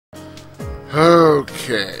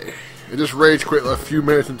Okay. I just rage quit a few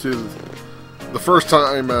minutes into the first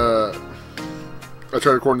time I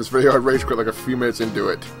tried recording this video. I rage quit like a few minutes into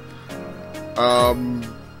it.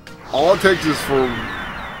 All it takes is for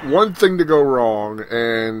one thing to go wrong,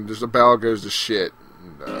 and just the battle goes to shit.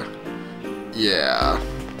 Yeah.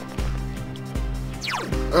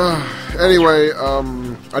 Anyway,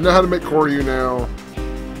 I know how to make Koryu now.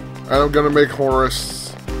 I'm gonna make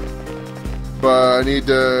Horus, but I need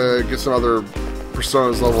to get some other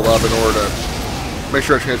personas leveled up in order to make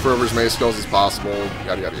sure I transfer over as many skills as possible.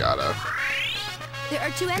 Yada yada yada. There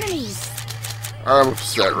are 2 enemies. I'm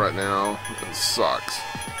upset right now. It sucks.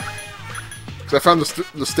 Because I found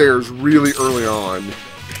the stairs really early on.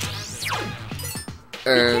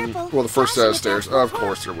 And, well, the first set of stairs. Of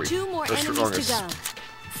course they're weak. They're strong as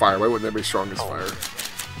fire. Why wouldn't they be strong as fire?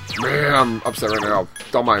 Man, I'm upset right now.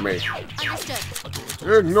 Don't mind me.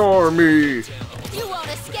 Ignore me.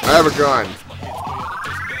 I have a gun.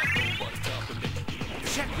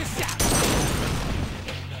 Check this out.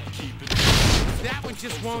 That one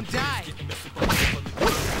just won't die.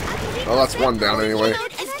 Oh, that's one down anyway.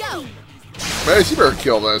 Man, you better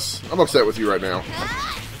kill this. I'm upset with you right now.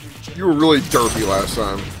 You were really derpy last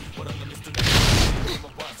time.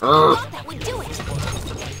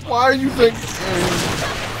 Why do you think...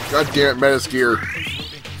 God damn it, Metis gear.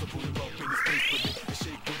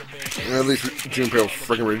 At least Junpei will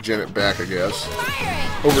freaking regen it back, I guess.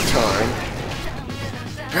 Over time.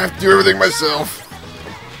 I have to do everything myself.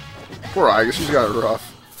 Poor Iga, she's got it rough.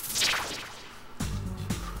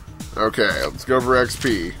 Okay, let's go over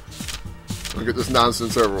XP. We'll get this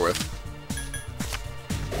nonsense over with.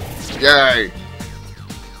 Yay!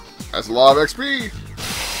 That's a lot of XP!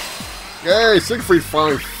 Yay! Siegfried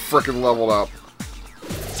finally frickin' leveled up.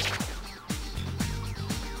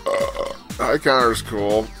 High counter's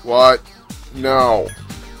cool. What? No.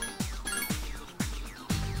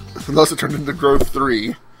 Unless it turned into growth 3.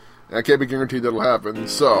 And I can't be guaranteed that'll happen,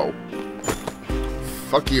 so...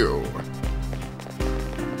 Fuck you.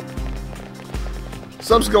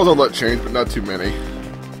 Some skills I'll let change, but not too many.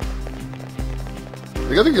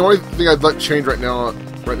 Like, I think the only thing I'd let change right now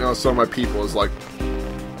with some of my people is, like,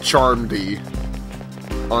 Charm D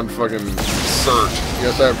on fucking Search.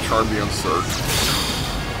 Yes, I have Charm D on Search.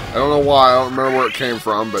 I don't know why, I don't remember where it came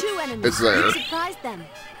from, but it's there.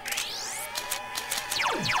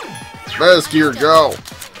 Metis gear, go!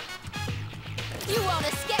 You won't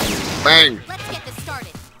escape. Bang! Let's get this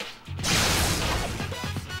started.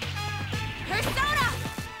 Persona!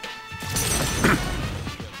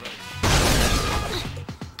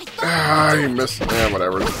 Ah, you missed. Eh,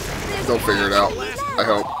 whatever. They'll figure it out. I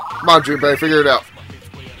hope. Come on, Junpei, figure it out.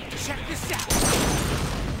 Check this out.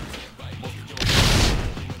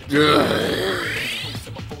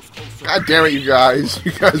 God damn it, you guys.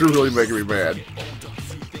 You guys are really making me mad.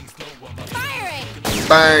 Firing!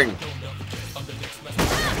 Bang!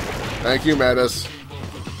 Thank you, Metis.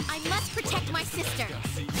 I must protect my sister.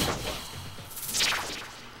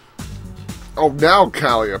 Oh, now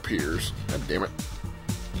Kali appears. God damn it.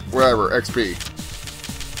 Whatever, XP.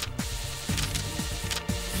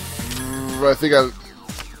 I think I...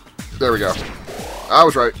 There we go. I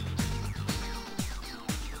was right.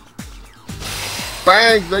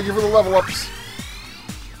 Bang! Thank you for the level ups.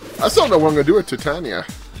 I still don't know what I'm going to do with Titania.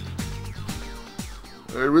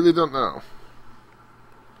 I really don't know.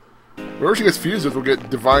 Whenever she gets fused with, we'll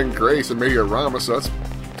get Divine Grace and maybe a Rama, so that's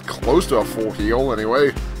close to a full heal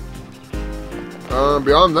anyway.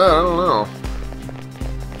 Beyond that, I don't know.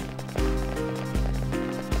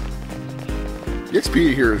 The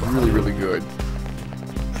XP here is really, really good.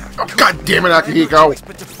 Oh, god damn it, Akihiko!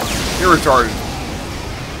 You're retarded.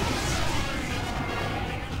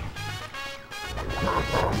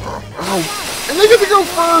 Oh, and they get to go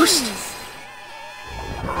first!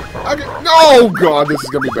 No, god, this is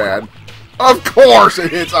gonna be bad. Of course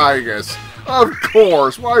it hits Igus. Of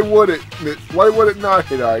course. Why would it? Why would it not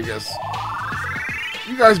hit Igus?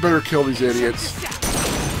 You guys better kill these idiots.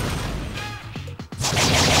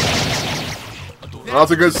 Well,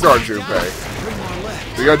 that's a good start,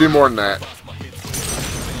 Junpei. You gotta do more than that.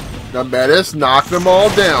 Now, Metis, knock them all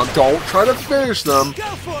down. Don't try to finish them.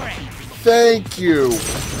 Thank you.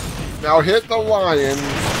 Now hit the lion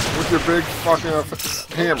with your big fucking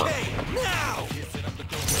hammer.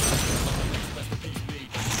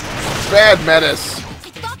 Bad Metis.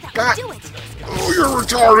 God. Oh, you're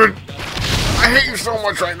retarded. I hate you so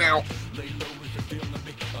much right now.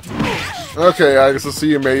 Okay, I guess I'll see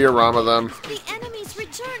you maybe Rama then. The enemies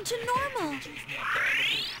return to normal.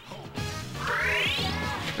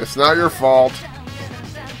 It's not your fault.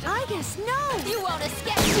 I guess no. You won't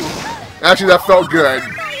escape. Actually, that felt good.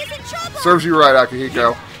 He's in trouble. Serves you right,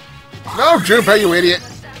 Akihiko. No, Junpei, you idiot!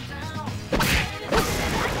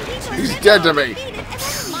 He's dead to me.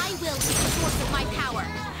 My will is the source of my power.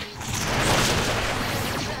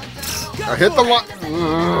 I hit the line.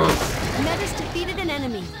 Metis defeated an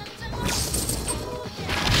enemy.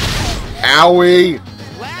 Owie!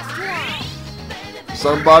 Last one.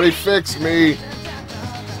 Somebody fix me.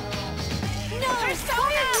 No, why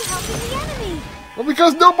are you helping the enemy? Well,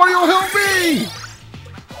 because nobody will help me!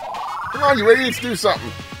 Come on, you idiots, do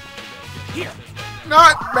something. Here.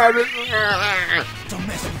 Not better. Don't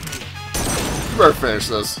mess with me. You better finish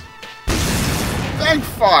this. Thank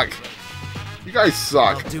fuck! You guys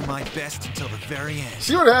suck. I'll do my best until the very end.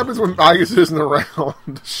 See what happens when Magus isn't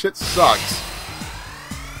around? Shit sucks.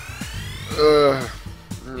 There's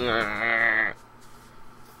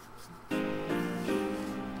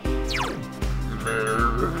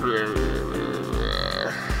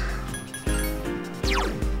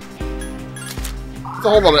a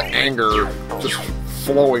whole lot of anger just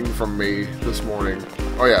flowing from me this morning.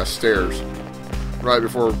 Oh yeah, stairs. Right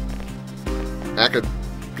before I can't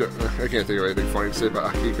think of anything funny to say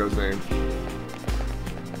about Akiko's name.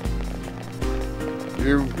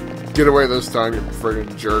 You get away this time, you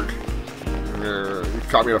friggin' jerk. You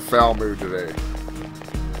caught me in a foul mood today.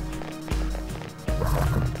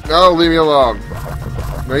 No, leave me alone.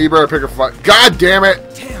 No, you better pick a fight. God damn it!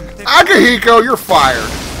 Damn, Akihiko, you're fired!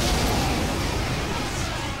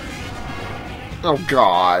 Oh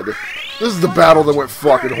god. This is the battle that went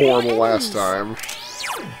fucking horrible last time.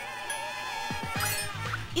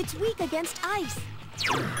 It's weak against ice.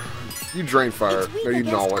 You drain fire. It's weak No, you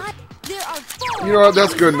against know it. ice. There are 4 You know what?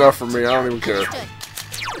 That's good enough for me. I don't even care.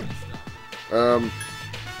 Understood.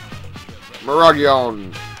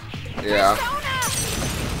 Miragion. Yeah.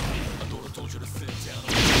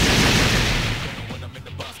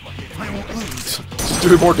 I won't lose. Just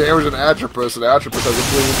doing more damage than Atropus, and Atropus has a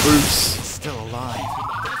bleeding boost. It's still alive.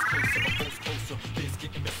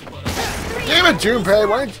 Damn it, Junpei!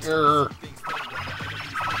 Why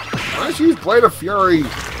don't you use Blade of Fury?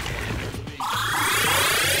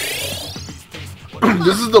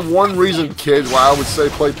 This is the one reason, kids, why I would say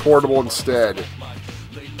play Portable instead.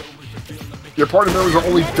 Your party members are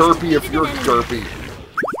only derpy if you're derpy.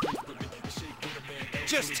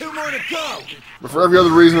 Just 2 more to go. But for every other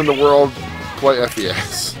reason in the world, play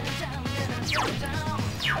FES.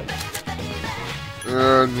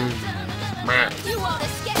 Man. You ought to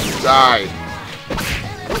sketch. Die.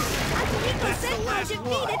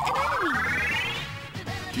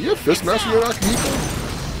 Do you have Fistmaster yet,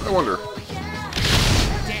 Akihiko? I wonder.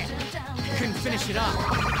 Damn. Couldn't finish it up.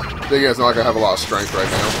 Thing is, it's not like I have a lot of strength right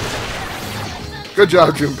now. Good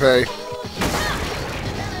job, Junpei.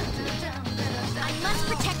 I must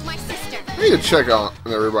protect my sister. I need to check on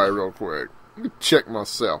everybody real quick. Let me check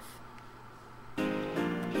myself.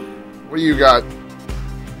 What do you got?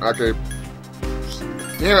 Okay.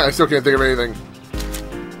 Damn it, I still can't think of anything.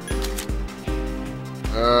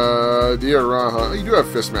 Dia Rahan. Oh, you do have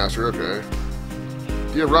Fistmaster, okay.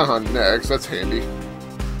 Dia Rahan next, that's handy.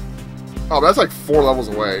 Oh, but that's like 4 levels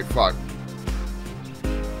away. Fuck.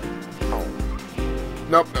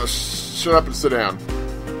 Nope, no, shut up and sit down.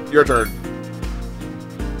 Your turn.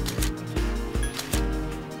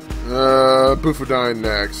 Bufudine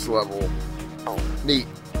next level. Neat.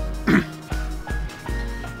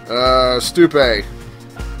 Stupe.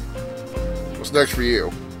 What's next for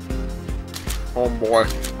you? Homeboy.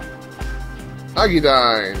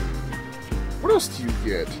 Agidine. What else do you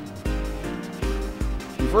get?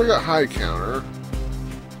 You've already got high counter.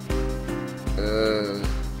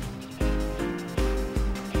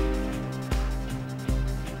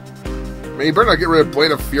 I mean, you better not get rid of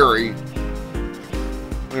Blade of Fury.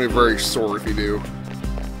 I'm gonna be very sore if you do.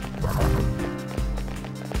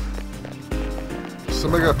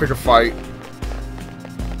 Somebody gotta pick a fight.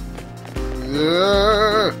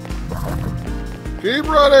 Keep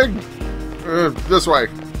running! This way.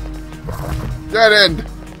 Dead end!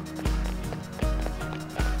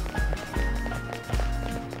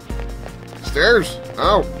 Stairs?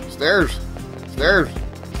 Oh, stairs. Stairs.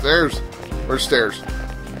 Stairs. Where's stairs?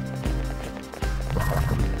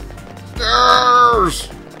 Stairs!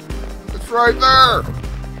 It's right there!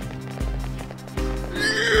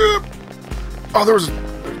 Yep. Oh, there was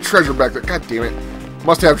a treasure back there. God damn it.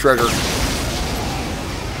 Must have treasure.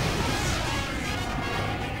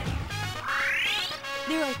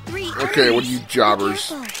 There are 3 Okay, what do enemies. you jobbers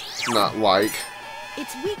Be careful. not like?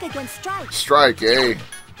 It's weak against strike. Strike, eh?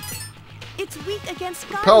 It's weak against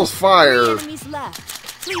fire. Repels fire. 3 enemies left.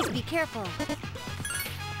 Please be careful.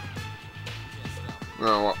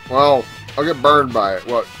 Oh, well, I'll get burned by it.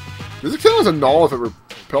 What? Does it count as a null if it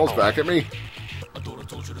repels back at me?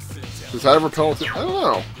 Does that ever repel? I don't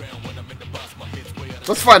know.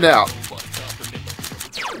 Let's find out.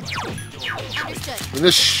 Understood. And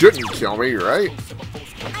this shouldn't kill me, right?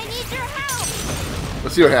 I need your help.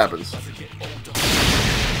 Let's see what happens.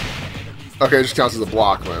 Okay, it just counts as a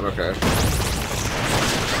block, man. Okay.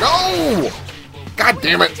 No! God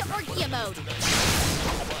damn it! To Orchia mode.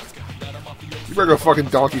 You better go fucking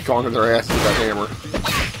Donkey Kong in their asses with that hammer.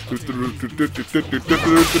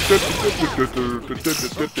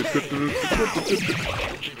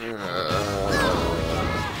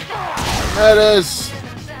 That is.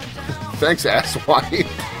 Thanks, asswipe.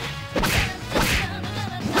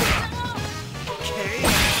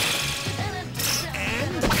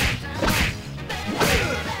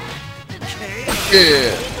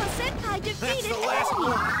 Yeah. Senpai defeated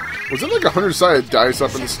enemy. Was it like 100-sided dice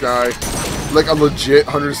up in the sky? Like a legit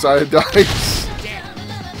 100-sided dice?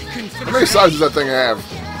 How many sides does that thing have?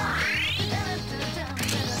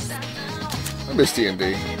 I miss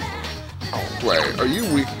D&D. Wait, are you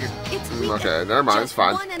weak? Okay, never mind, it's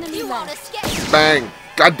fine. One enemy left. Bang!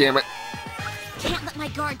 God damn it! Can't let my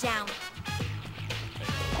guard down.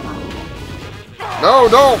 No,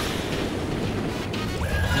 no!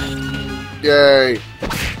 Yay!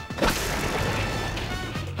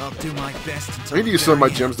 I'll do my best I need to use some of my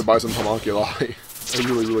gems to buy some homunculi. I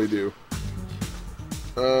really, really do.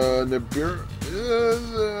 Nibiru... I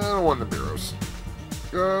don't want Nibiros.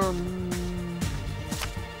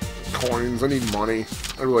 Coins. I need money.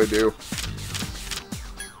 I really do.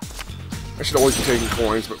 I should always be taking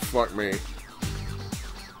coins, but fuck me.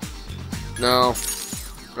 No.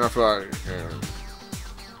 Not fuck. Yeah.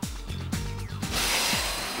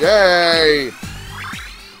 Yay!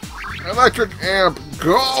 Electric amp,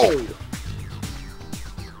 go!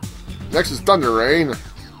 Next is Thunder Rain.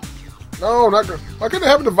 No, not good. Why couldn't it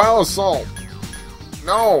happen to Vile Assault?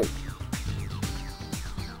 No!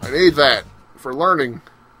 I need that for learning.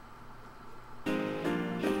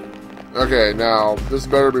 Okay, now, this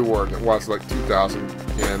better be worth it. What's like 2,000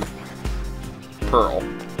 yen. Pearl.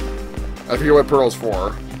 I forget what Pearl's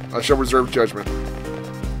for. I shall reserve judgment.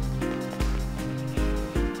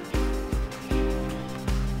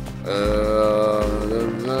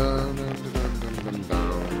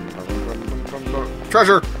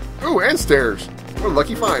 Treasure! Ooh, and stairs! What a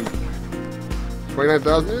lucky find.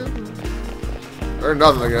 29,000? Or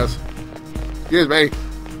nothing, I guess. Excuse me.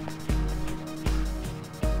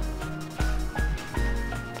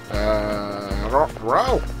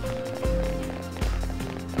 Wow.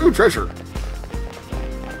 Ooh, treasure.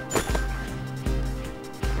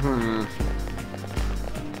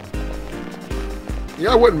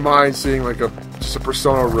 Yeah, I wouldn't mind seeing like just a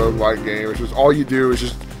Persona roguelike game, which is all you do is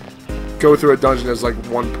just go through a dungeon as like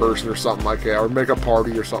one person or something like that, or make a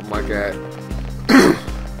party or something like that.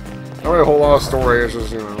 Not really a whole lot of story, it's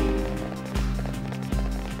just, you know.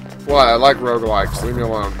 What? I like roguelikes, leave me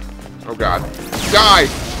alone. Oh god. Die!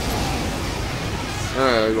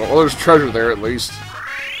 Well, there's treasure there at least.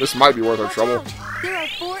 This might be worth our trouble. There are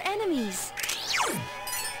 4 enemies.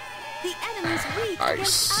 The enemy's weak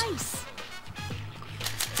against ice.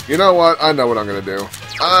 You know what? I know what I'm gonna do.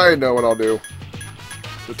 I know what I'll do.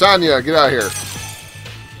 Titania, get out of here.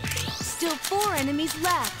 Still 4 enemies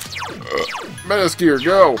left. Metaskier,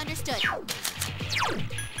 go! Understood.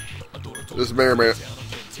 This may or may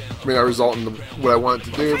not result in what I want it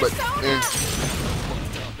to do, but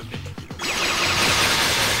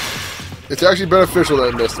it's actually beneficial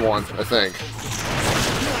that I missed one, I think.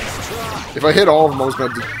 If I hit all of them, I was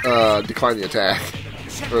going to decline the attack.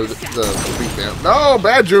 Or the beat down. No,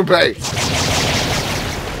 bad Junpei!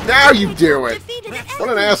 Now you do it! What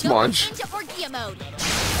an ass munch.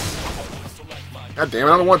 God damn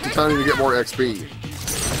it, I don't want Titania to get more XP.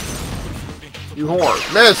 You whore.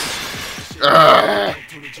 Miss! Ugh.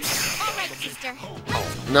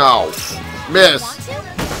 No. Miss!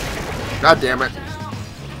 God damn it. I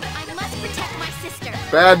must protect my sister.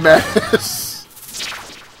 Bad mess.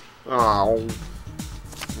 Oh.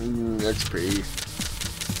 XP.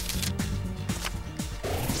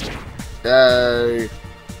 Yay.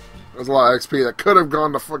 There's a lot of XP that could have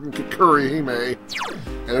gone to fucking Kikuri Hime.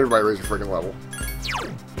 And everybody raised a freaking level.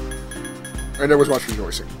 And there was much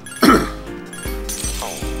rejoicing.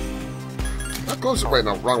 Not close. Wait,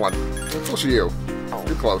 no, wrong one. Close to you.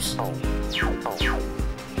 You're close.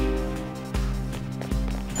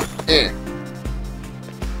 Eh.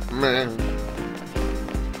 Man.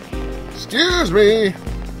 Excuse me.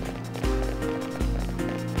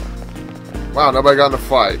 Wow, nobody got in a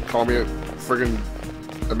fight. Call me friggin'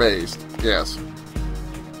 amazed. Yes.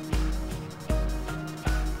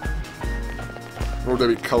 Or would they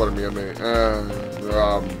be coloring me?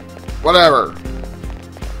 Whatever.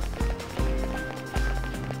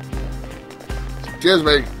 Excuse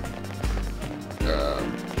me.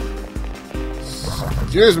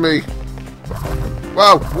 Excuse me.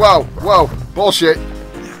 Whoa, whoa, whoa. Bullshit.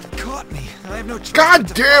 Caught me. I have no choice. God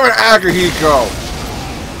damn it, Akihiko.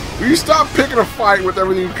 Will you stop picking a fight with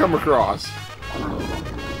everything you come across?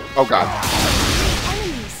 Oh, God.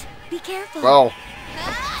 Enemies, be careful. Well,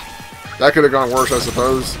 that could have gone worse, I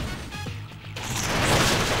suppose.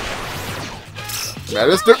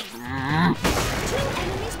 Medister. Two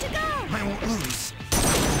enemies to go. I won't lose.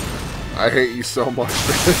 I hate you so much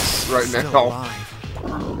for this right Still now. alive.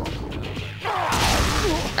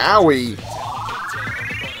 Owie.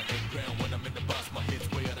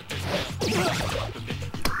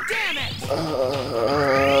 Damn it!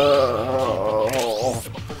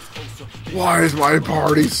 Why is my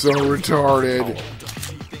party so retarded?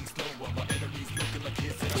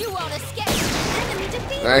 You won't escape. Enemy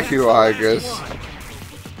defeated. Thank you, Igus.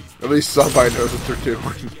 At least somebody knows what they're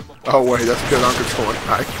doing. Oh wait, that's because I'm controlling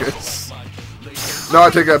Igus. No, I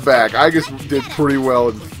take that back. Igus did pretty well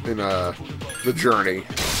in the journey.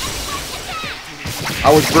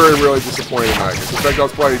 I was really disappointed in Igus. In fact, I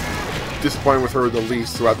was probably disappointed with her the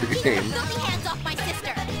least throughout the game. Hands off my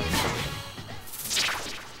sister.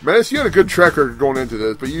 Menace, you had a good track record going into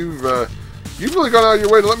this, but you've really gone out of your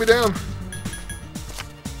way to let me down.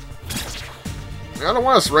 I don't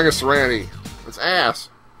want to Ring of Serenity. It's ass.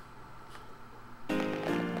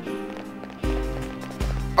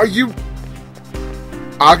 Are you...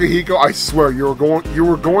 Akihiko, I swear, you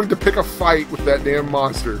were going to pick a fight with that damn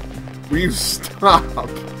monster. Will you stop?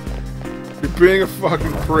 You're being a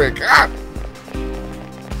fucking prick. Ah!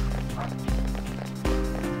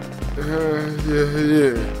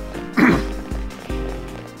 Yeah.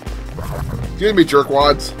 Excuse me,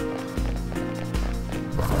 jerkwads.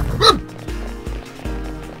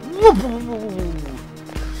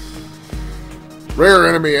 Rare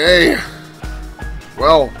enemy, eh?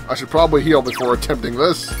 Well, I should probably heal before attempting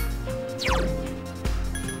this.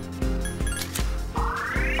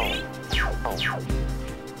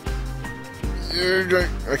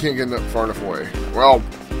 I can't get that far enough away. Well,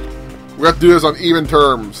 we have to do this on even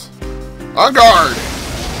terms. On guard!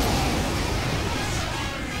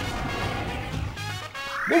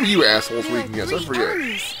 What were you assholes weak against? I forget.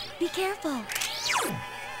 Enemies. Be careful.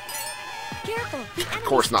 Careful. Of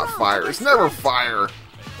course not fire. It's never fire.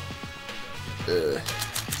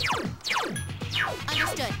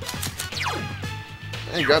 Understood.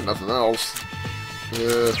 I ain't got nothing else.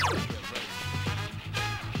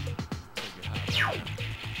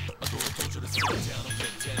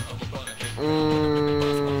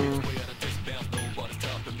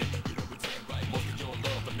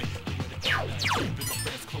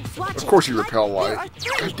 Of course you repel light.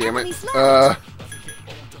 God damn it.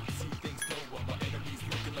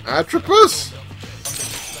 Atropus?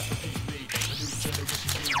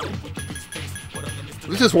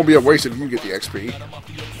 This just won't be a waste if you get the XP.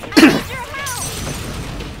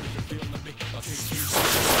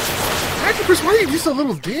 Atropus, why do you do so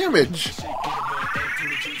little damage?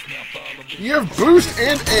 You have boost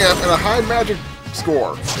and amp and a high magic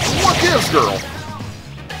score. What gives, girl?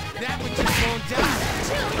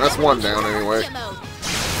 That's one down anyway.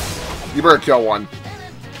 You better kill one.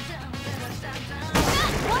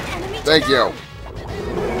 Thank you.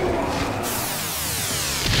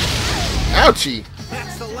 Ouchie.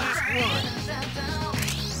 That's the last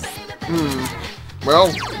one.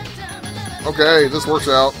 Well, okay, this works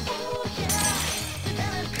out.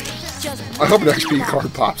 I hope an XP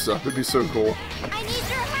card pops up. It'd be so cool. I need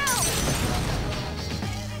your help.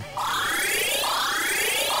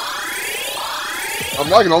 I'm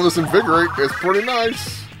liking all this invigorate. It's pretty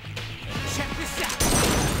nice. Check this out.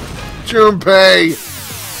 Junpei!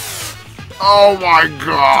 Oh my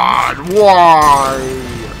god, why?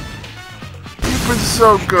 You've been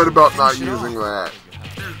so good about not using that.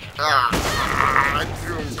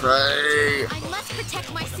 Junpei! I must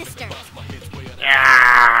protect my sister.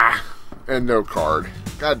 And no card.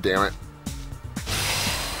 God damn it.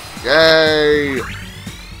 Yay!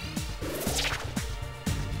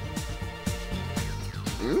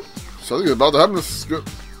 Something's about to happen to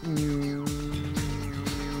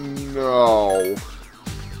no.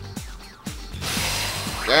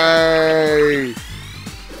 Yay!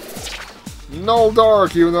 No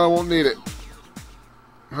dark, even though I won't need it.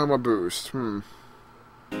 How am I boost?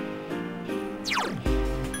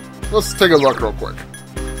 Let's take a look real quick.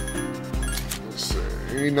 Let's see.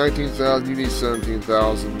 You need 19,000, you need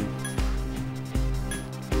 17,000.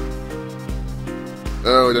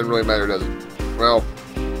 Oh, it doesn't really matter, does it? Well.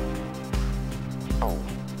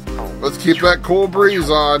 Let's keep that cool breeze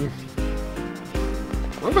on.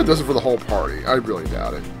 What if it does it for the whole party? I really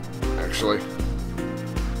doubt it, actually.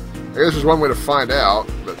 I guess there's one way to find out,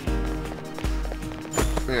 but...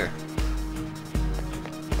 yeah.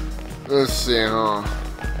 Let's see, huh?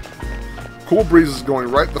 Cool breeze is going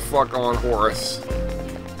right the fuck on Horace.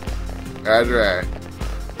 That's right.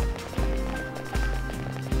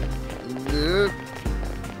 Yep.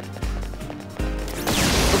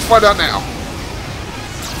 Let's find out now.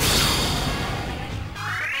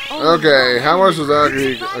 Okay, how much is that?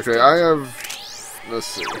 Okay, I have... let's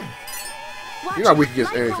see. You're not weak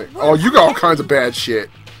against anything. Oh, you got all kinds of bad shit.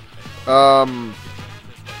 I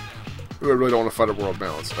really don't want to fight a world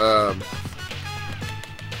balance.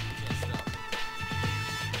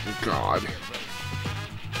 God.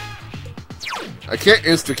 I can't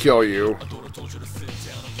insta-kill you.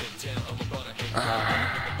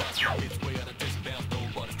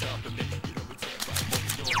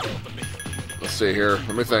 Let's see here.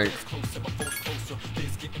 Let me think.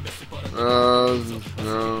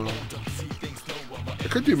 No. I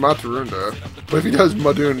could do Matarunda. But if he does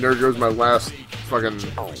Madoon, there goes my last fucking...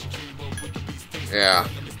 yeah.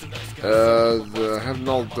 The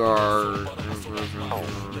Hevnaldar...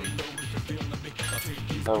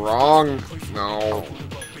 Wrong? No.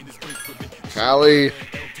 Callie.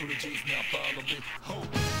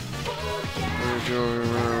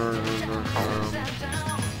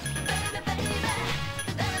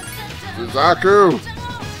 Suzaku.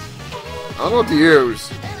 I don't know what to use.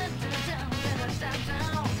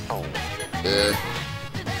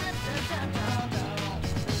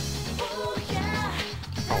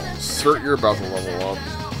 Cert, you're about to level up.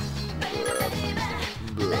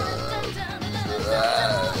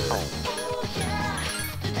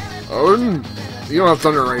 Odin? You don't have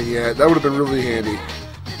Thunder Rain yet. That would have been really handy.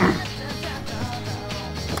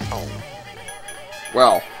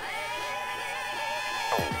 Well.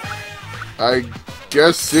 I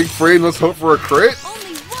guess Siegfried, let's hope for a crit.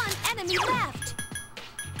 Only one enemy left.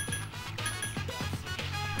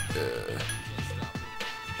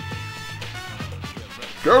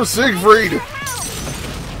 Go Siegfried!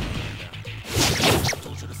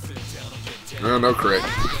 No, no crit.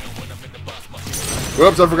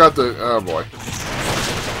 Whoops, I forgot to... oh boy.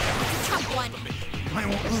 I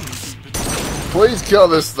won't lose. Please kill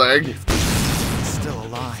this thing. Still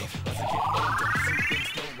alive.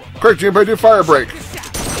 Quick, Junpei, do fire break.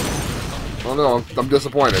 Oh no, I'm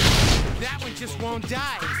disappointed. That one just won't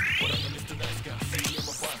die.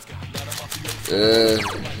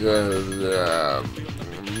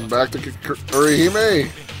 Back to Kurihime.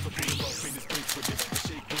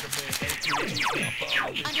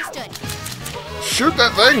 Understood. Shoot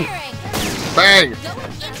that thing! Bang! Go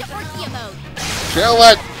into Orchia mode. Kill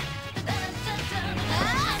it!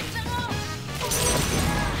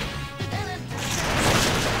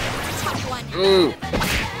 Top one. Ooh.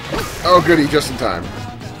 Oh goody, just in time.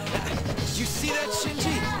 Did you see that,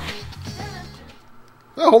 Shinji?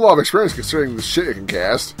 A whole lot of experience considering the shit it can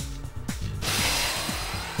cast.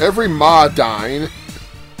 Every Ma dying.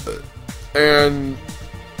 And...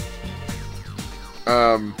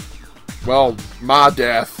 well, Ma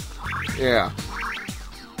death. Yeah.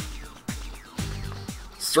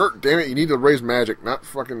 Cert, damn it, you need to raise magic, not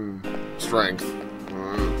fucking strength.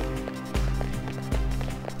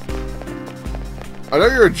 I know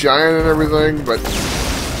you're a giant and everything, but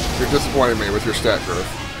you're disappointing me with your stat growth.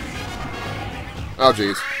 Oh,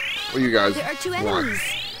 jeez. What do you guys There are two want? enemies.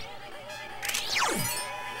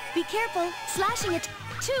 Be careful, slashing at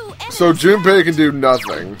two enemies. So Junpei can do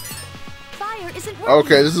nothing. Fire isn't working.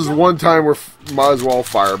 Okay, this is one time where might as well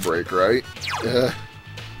fire break, right? Understood.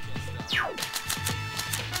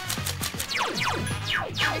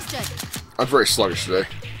 I'm very sluggish today.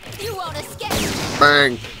 You won't escape.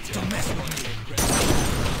 Bang! Don't mess with me.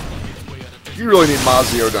 You really need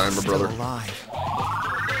Mazio Dime, my brother. Still alive.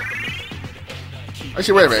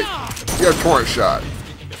 Actually, wait a minute. You have Torrent Shot.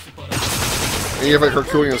 And you have like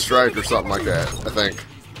Herculean Strike or something like that, I think.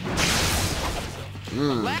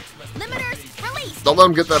 Limiters released. Don't let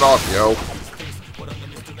him get that off, yo.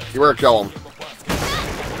 You better kill him.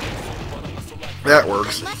 That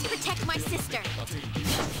works. Must protect my sister.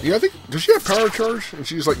 Yeah, I think... does she have Power Charge? And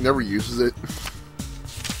she just, like, never uses it?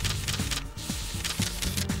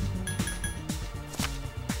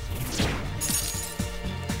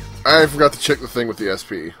 I forgot to check the thing with the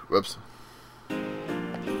SP. Whoops.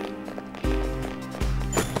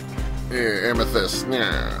 Yeah, Amethyst.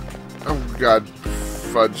 Yeah. Oh, God.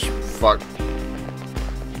 Fudge. Fuck.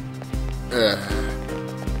 I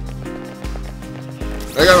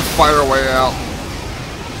gotta fight our way out.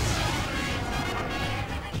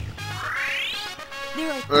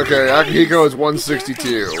 There are Okay, Akihiko is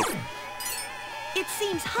 162. It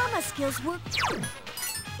seems Hama skills work.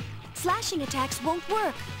 Slashing attacks won't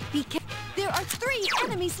work. There are 3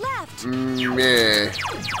 enemies left. Meh.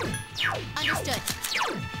 Understood.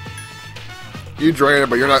 You drain it,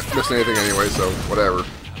 but you're not missing anything anyway, so whatever.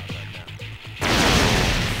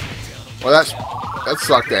 Well, that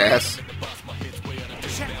sucked ass.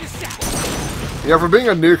 Yeah, for being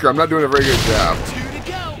a nuker, I'm not doing a very good job.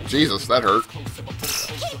 Jesus, that hurt.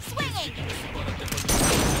 Keep swinging.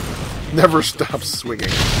 Never stop swinging.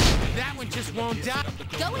 That one just won't die.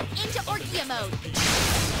 Going into Orgia mode.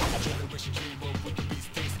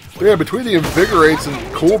 Yeah, between the Invigorates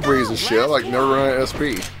and Cool Breeze and shit, I like never run out of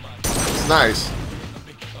SP. It's nice.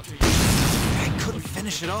 I couldn't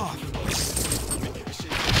finish it off.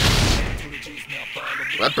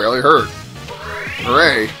 That barely hurt.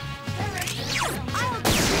 Hooray.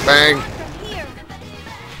 Bang. Here.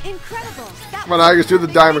 Incredible. Come on, I just do the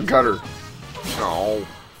diamond cutter. No.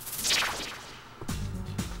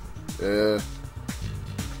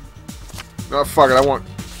 No, fuck it, I want...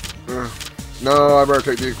 no, I better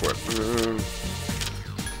take the equip.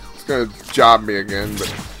 It's gonna job me again,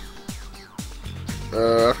 but...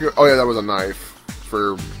 I forget, oh yeah, that was a knife.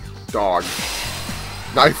 For dog.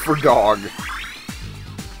 Knife for dog.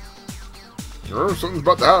 Oh, something's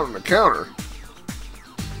about to happen on the counter.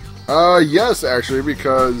 Yes, actually,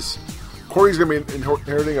 because Corey's gonna be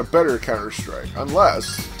inheriting a better Counter-Strike.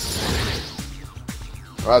 Unless...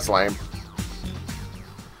 well, that's lame.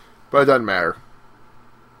 But it doesn't matter.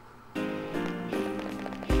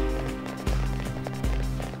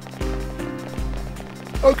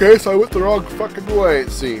 Okay, so I went the wrong fucking way,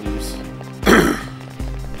 it seems. How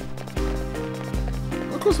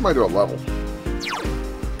close am I to a level?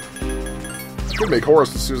 I could make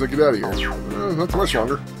Horus as soon as I get out of here. Not too much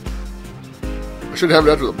longer. I should have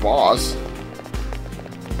it after the boss.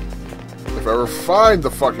 If I ever find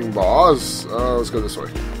the fucking boss... let's go this way.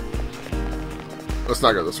 Let's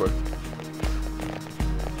not go this way.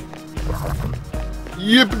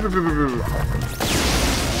 Yep.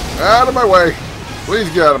 Out of my way. Please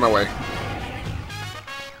get out of my way.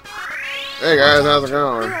 Hey guys, how's it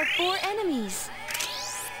going? There are 4 enemies.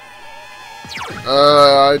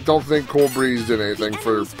 I don't think Cool Breeze did anything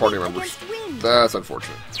for party members. That's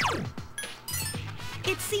unfortunate.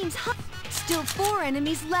 It seems still 4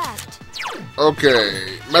 enemies left.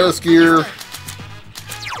 Okay, Metaskier,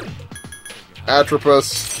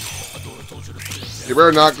 Atropus. You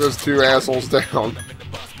better knock those 2 assholes down.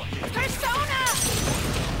 Persona!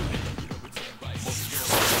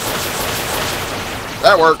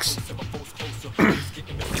 That works.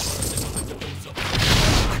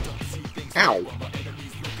 Ow.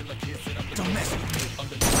 Don't mess with me.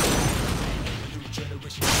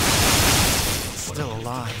 Still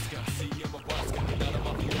alive.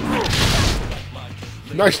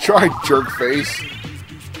 Nice try, jerk face.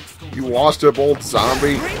 You washed up old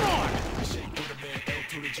zombie.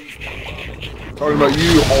 Talking about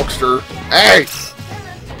you, Hulkster. Hey!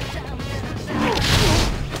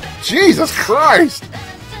 Jesus Christ!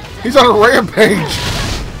 He's on a rampage!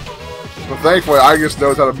 But thankfully, I just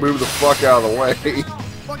knows how to move the fuck out of the way.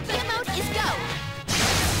 Orgia mode is go.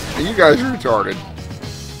 And you guys are retarded.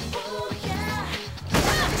 2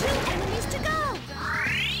 enemies to go.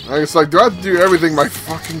 It's like, do I have to do everything my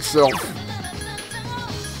fucking self?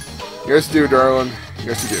 Yes, you do, darling.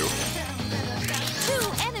 Yes, you do.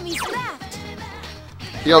 2 enemies left.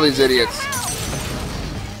 Heal these idiots.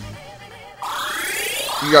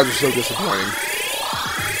 You guys are so disappointing.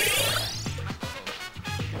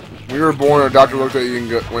 When you were born, a doctor looked at you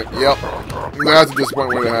and went, yep, that's a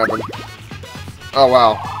disappointing way to happen. Oh,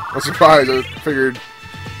 wow. I'm surprised. I figured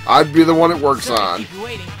I'd be the one it works on. Keep you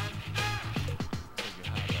waiting.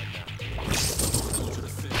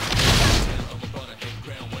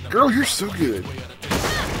 Girl, you're so good.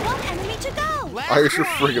 1 enemy to go. I guess you're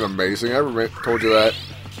freaking amazing. I never told you that.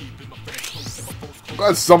 I'm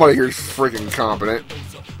glad somebody here is freaking competent.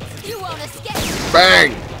 You won't escape.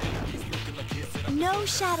 Bang! No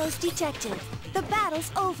shadows detected. The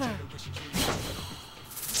battle's over.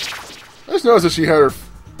 I just noticed that she had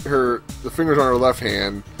the fingers on her left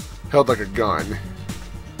hand held like a gun.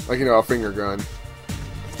 Like, you know, a finger gun.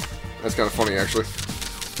 That's kind of funny, actually.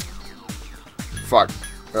 Fuck.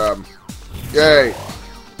 Yay!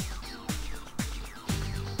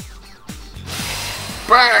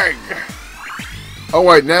 Bang! Oh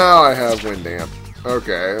wait, now I have wind damp.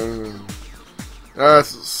 Okay. That's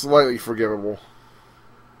slightly forgivable.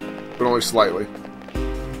 But only slightly.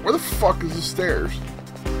 Where the fuck is the stairs?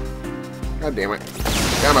 God damn it.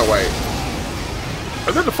 Get out of my way.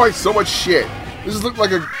 I've had to fight so much shit. This looks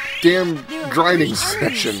like a damn There are grinding 3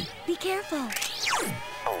 enemies. section. Be careful.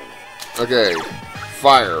 Okay,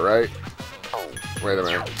 fire, right? Wait a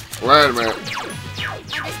minute. Wait a minute.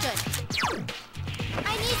 Understood.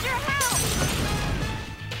 I need your help.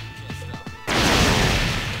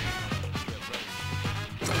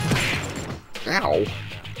 Ow.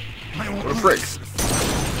 What a prick.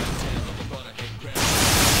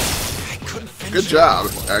 Good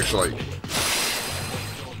job, actually.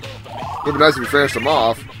 Would be nice if we finished them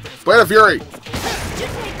off. Blade of Fury!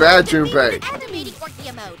 Bad Junpei. Activating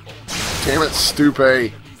Orchia mode. Damn it,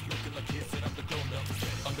 Stupay.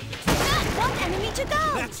 One enemy to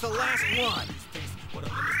go. That's the last one.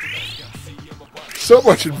 So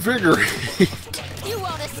much invigorating. You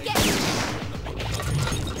won't escape.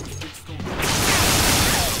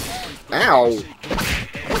 Ow.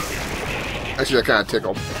 Actually, that kind of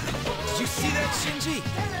tickled. Did you see that, Shinji?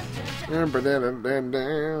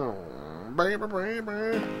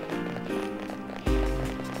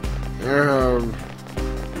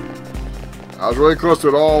 I was really close to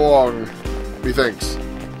it all along, methinks.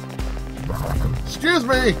 Excuse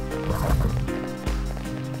me!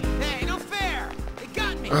 Hey, no fair! They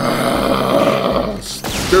got me!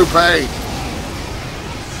 Stupid!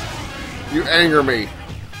 You anger me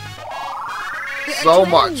so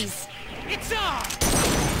much. It's on!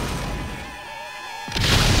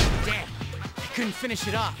 Damn, I couldn't finish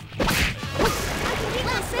it off.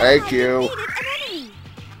 Thank you.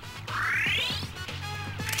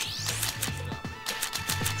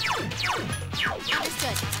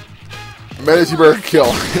 Menace, you better kill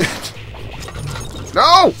it.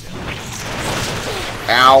 No!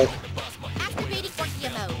 Ow. Activating Orchia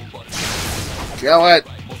mode. Kill it.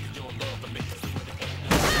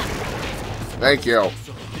 Thank you.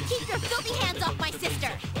 Keep your filthy hands off my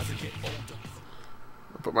sister.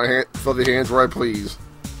 Put my filthy hands where I please.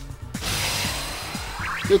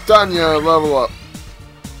 Get Tanya, level up.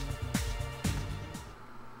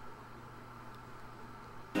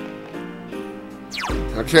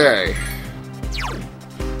 Okay.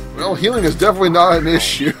 Well, healing is definitely not an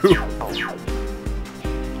issue.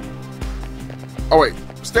 Oh wait,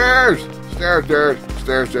 stairs! Stairs, stairs,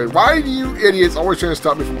 stairs, stairs. Why do you idiots always trying to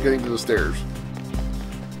stop me from getting to the stairs?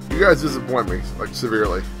 You guys disappoint me, like,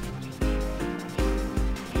 severely.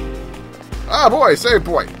 Ah, boy, save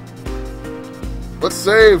point. Let's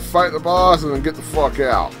save, fight the boss, and then get the fuck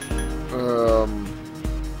out.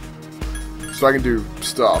 So I can do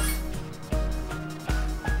stuff.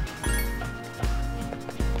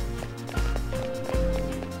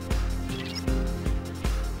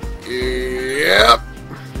 Yep.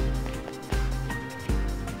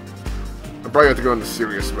 I probably have to go into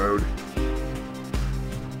serious mode.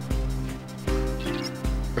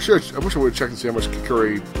 I wish I would have checked and see how much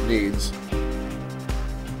Kikuri needs.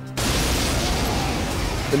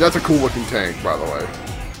 And that's a cool looking tank, by the way.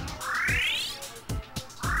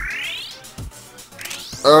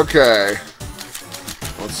 Okay.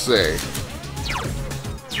 Let's see.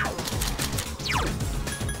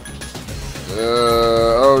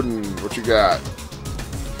 Odin, what you got?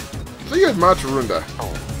 So you have Maturunda.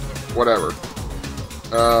 Whatever.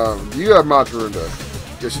 You have Maturunda.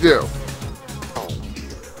 Yes, you do.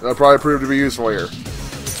 That'll probably prove to be useful here.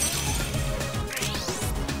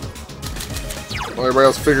 While everybody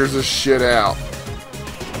else figures this shit out.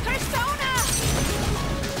 Persona!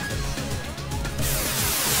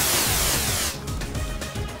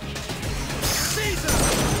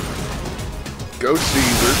 Go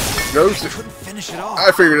Caesar. Go Caesar. Couldn't finish it off.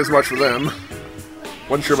 I figured as much for them.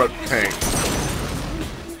 Wasn't sure about the tank.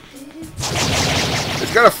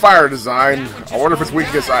 It's got a fire design. I wonder if it's weak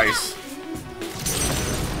against ice.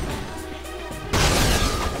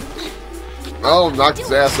 Oh, knocked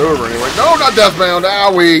his ass over anyway. No, not Deathbound.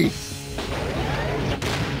 Owie!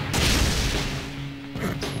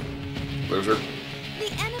 Loser.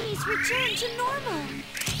 The enemies return to normal.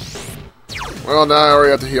 Well, now I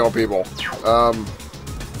already have to heal people.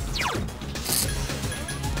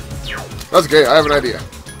 That's okay. I have an idea.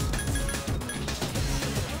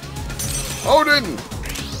 Odin!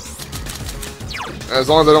 As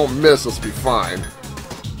long as I don't miss, let's be fine.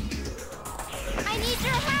 I need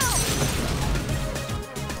your help.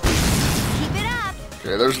 Keep it up.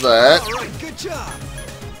 Okay, there's that. All right, good job.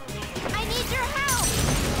 I need your help.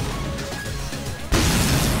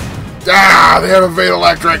 Ah, they have evade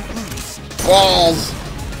electric. Balls.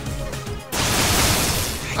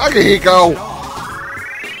 Akihiko.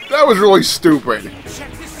 That was really stupid.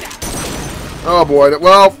 Check this out. Oh boy.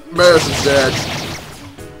 Well, Menace is dead.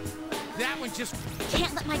 That one just...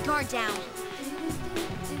 Can't let my guard down.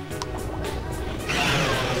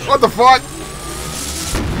 What the fuck?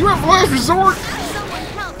 You have last resort? Someone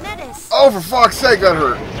help Menace. Oh, for fuck's sake, that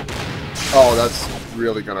hurt. Oh, that's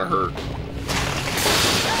really gonna hurt.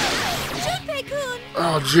 Junpei-kun!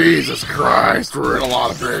 Oh, Jesus Christ, we're in a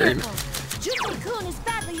lot of pain. Junpei-kun is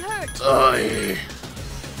badly hurt. Oh,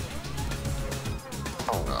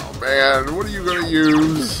 man, what are you gonna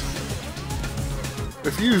use?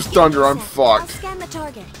 If you use Thunder, I'm I'll fucked. scan the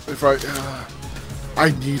target. If I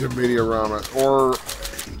need a Meteorama, or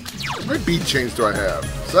how many bead chains do I have?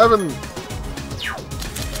 7.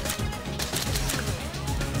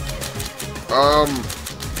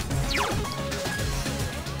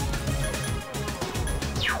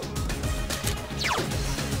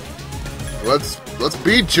 Let's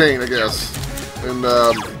bead chain, I guess, and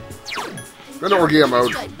go to Orgia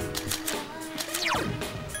mode.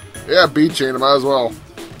 Yeah, bead chain. I might as well.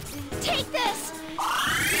 Take this.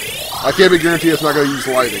 I can't be guaranteed it's not going to use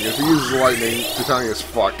lightning. If he uses lightning, Titania is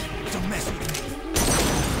fucked. Don't mess with me.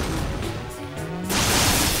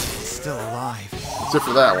 Still alive. Except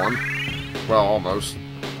for that one. Well, almost.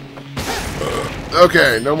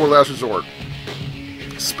 Okay, no more last resort.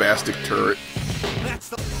 Spastic turret. That's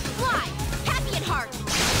the Fly. Happy and heart.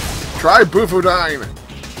 Try Bufudyne.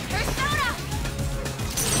 Persona.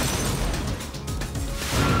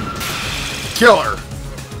 Killer.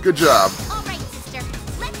 Good job. All right, sister.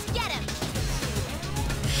 Let's get him.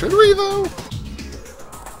 Should we, though?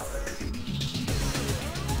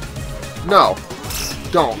 No.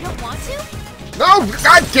 Don't. You don't want to? No!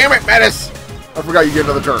 God damn it, Menace! I forgot you get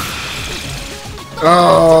another turn.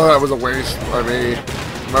 Oh, that was a waste by me.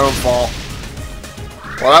 My own fault.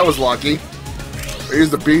 Well, that was lucky. I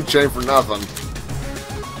used the bead chain for nothing.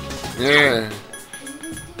 Yeah.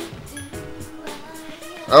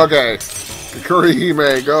 Okay. Kakuri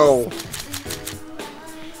Hime, go.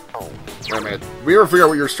 Wait a minute. We ever figure out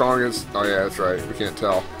what you're strong is? Oh yeah, that's right. We can't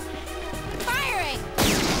tell. Firing.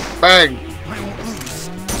 Bang! I won't lose.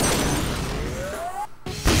 I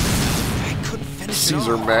couldn't finish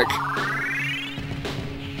Caesar it all. mech.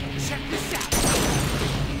 Check this out.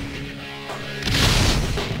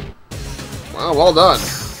 Wow, well done.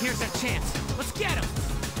 Here's our chance. Let's get him.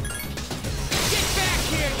 Get back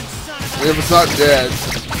here, you son of And if it's not dead,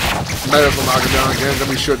 might as well knock it down again, then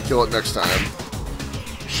we should kill it next time.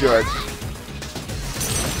 Should.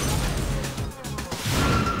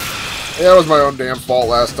 Yeah, it was my own damn fault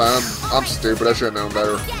last time. I'm stupid. I should have known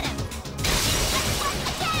better. Get him.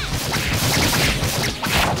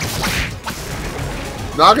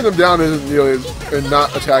 Knocking them down isn't nearly, and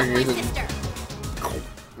not attacking My isn't. sister.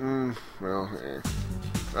 Well,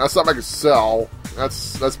 that's something I could sell.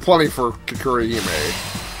 That's plenty for Kakuri Hime.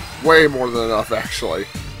 Way more than enough, actually.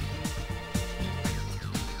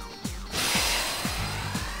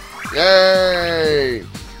 Yay!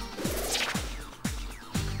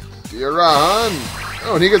 Dirahan!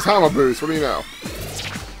 Oh, and he gets Hama boost. What do you know?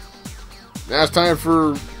 Now it's time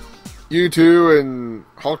for you two and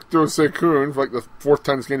Hakuto Seikun for like the 4th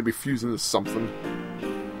time this game to be fused into something.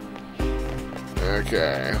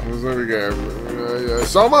 Okay, there we go.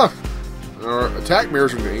 Soma! Or attack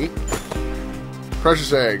mirrors are neat.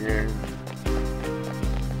 Precious egg.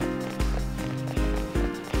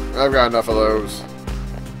 I've got enough of those.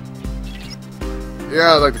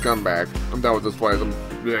 Yeah, I'd like to come back. I'm done with this place.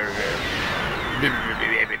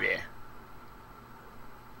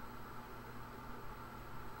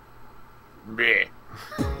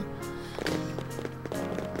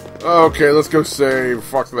 Okay, let's go save.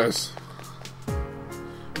 Fuck this.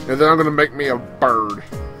 And then I'm gonna make me a bird.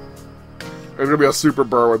 It's gonna be a super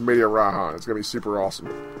bird with Meteor Rahan. It's gonna be super awesome.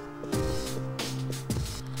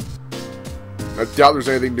 I doubt there's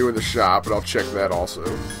anything new in the shop, but I'll check that also.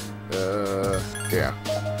 Yeah.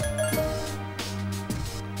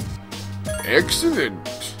 Excellent.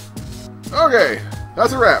 Okay,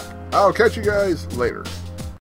 that's a wrap. I'll catch you guys later.